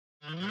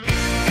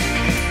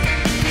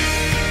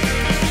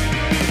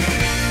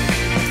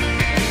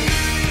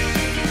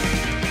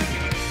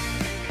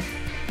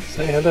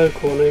Say hello,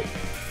 Courtney.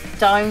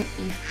 Don't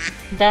you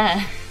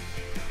dare.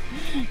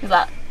 Is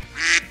that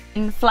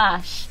in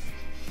flash?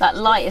 That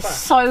light is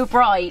so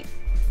bright.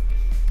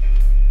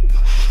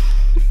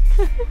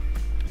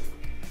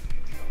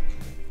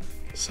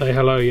 Say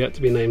hello, yet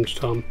to be named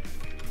Tom.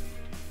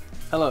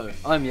 Hello,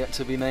 I'm yet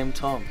to be named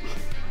Tom.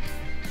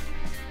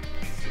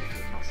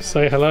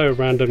 Say hello,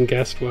 random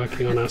guest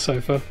working on our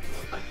sofa.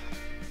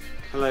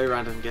 Hello,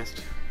 random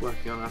guest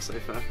working on our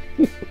sofa.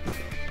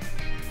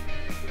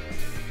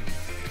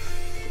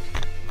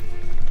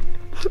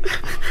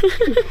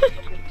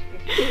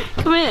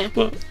 Come here.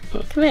 What?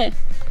 Come here.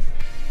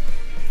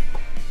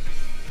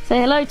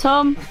 Say hello,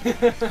 Tom.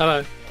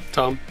 Hello,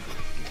 Tom.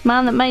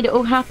 Man that made it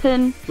all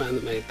happen. Man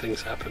that made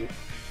things happen.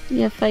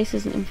 Your face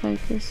isn't in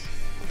focus.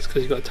 It's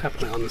because you've got to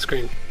tap on it on the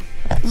screen.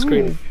 The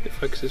screen, it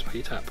focuses where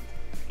you tap.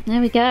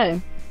 There we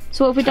go.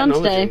 So what have we done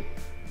today?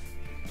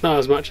 Not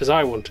as much as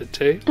I wanted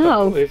to, but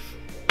Oh. we've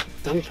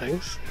done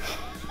things.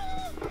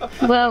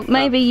 Well,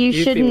 maybe you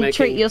You've been shouldn't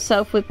treat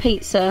yourself with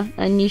pizza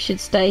and you should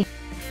stay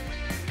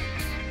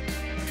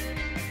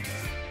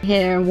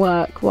here and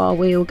work while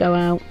we all go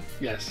out.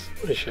 Yes,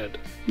 I should.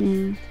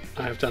 Yeah.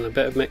 I have done a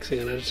bit of mixing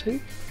and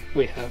editing.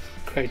 We have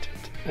created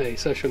a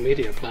social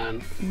media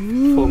plan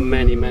for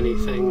many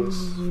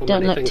things. For Don't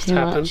many look things too to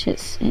happen. much.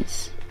 It's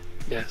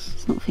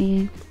Yes. not for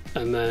you.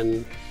 And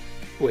then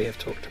we have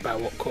talked about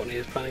what Courtney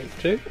is planning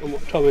to do and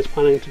what Tom is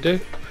planning to do.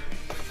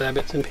 Their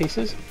bits and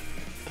pieces.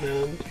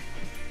 And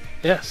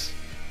yes,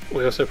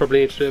 we also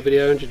probably need to do a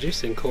video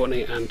introducing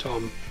Courtney and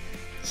Tom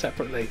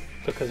separately,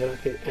 because I don't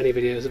think any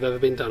videos have ever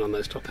been done on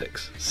those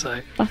topics. So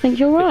I think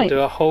you're we right. can do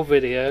a whole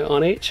video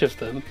on each of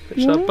them,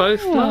 which I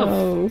both love.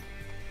 Wow.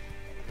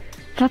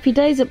 Happy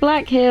days at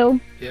Blackhill.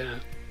 Yeah.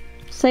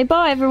 Say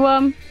bye,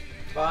 everyone.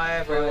 Bye,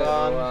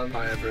 everyone.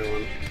 Bye,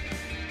 everyone.